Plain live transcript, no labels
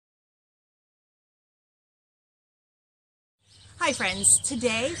Hi friends,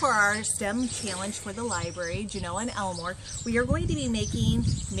 today for our STEM challenge for the library, Genoa and Elmore, we are going to be making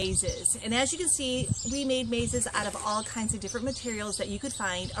mazes. And as you can see, we made mazes out of all kinds of different materials that you could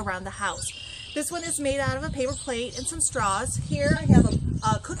find around the house. This one is made out of a paper plate and some straws. Here I have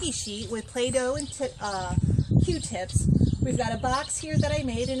a cookie sheet with Play-Doh and Q-tips. We've got a box here that I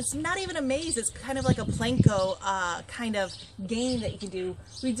made, and it's not even a maze, it's kind of like a Planko kind of game that you can do.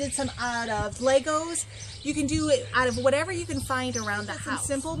 We did some out of Legos. You can do it out of whatever you can find around the house.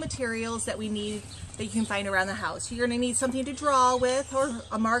 Some simple materials that we need that you can find around the house. You're going to need something to draw with, or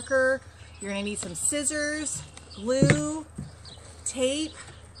a marker. You're going to need some scissors, glue, tape,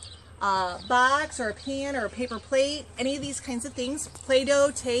 a box or a pan or a paper plate, any of these kinds of things,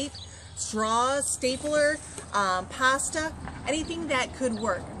 Play-Doh, tape, straws, stapler, pasta, anything that could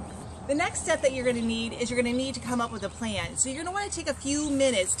work. The next step that you're going to need is you're going to need to come up with a plan. So you're going to want to take a few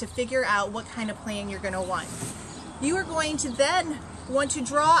minutes to figure out what kind of plan you're going to want. You are going to then want to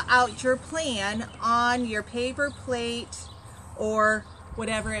draw out your plan on your paper plate or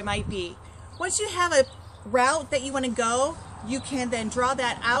whatever it might be. Once you have a route that you want to go, you can then draw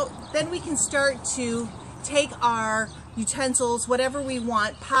that out. Then we can start to take our utensils, whatever we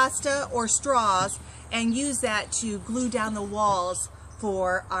want, pasta or straws, and use that to glue down the walls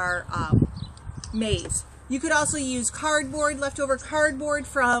for our maze. You could also use cardboard, leftover cardboard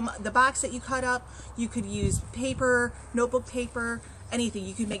from the box that you cut up. You could use paper, notebook paper, anything.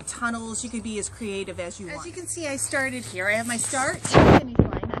 You could make tunnels. You could be as creative as you want. As you can see, I started here. I have my start and finish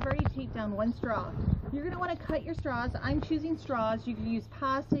line. I've already taped down one straw. You're going to want to cut your straws. I'm choosing straws. You can use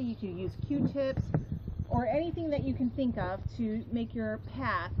pasta, you can use Q-tips, or anything that you can think of to make your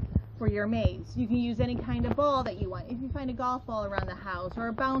path for your maze. You can use any kind of ball that you want. If you find a golf ball around the house, or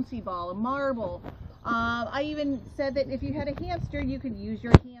a bouncy ball, a marble. I even said that if you had a hamster, you could use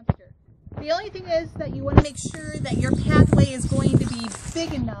your hamster. The only thing is that you want to make sure that your pathway is going to be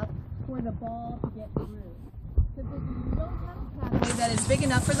big enough for the ball to get through. Because if you don't have a pathway that is big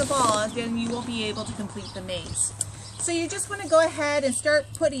enough for the ball, then you won't be able to complete the maze. So you just want to go ahead and start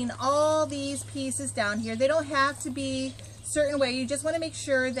putting all these pieces down here. They don't have to be a certain way. You just want to make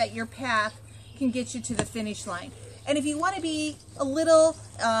sure that your path can get you to the finish line. And if you want to be a little,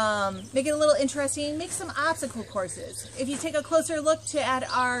 make it a little interesting, make some obstacle courses. If you take a closer look at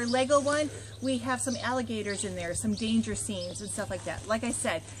our Lego one, we have some alligators in there, some danger scenes and stuff like that. Like I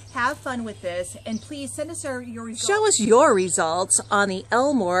said, have fun with this, and please send us your results. Show us your results on the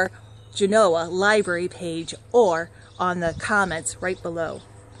Elmore Genoa Library page or on the comments right below.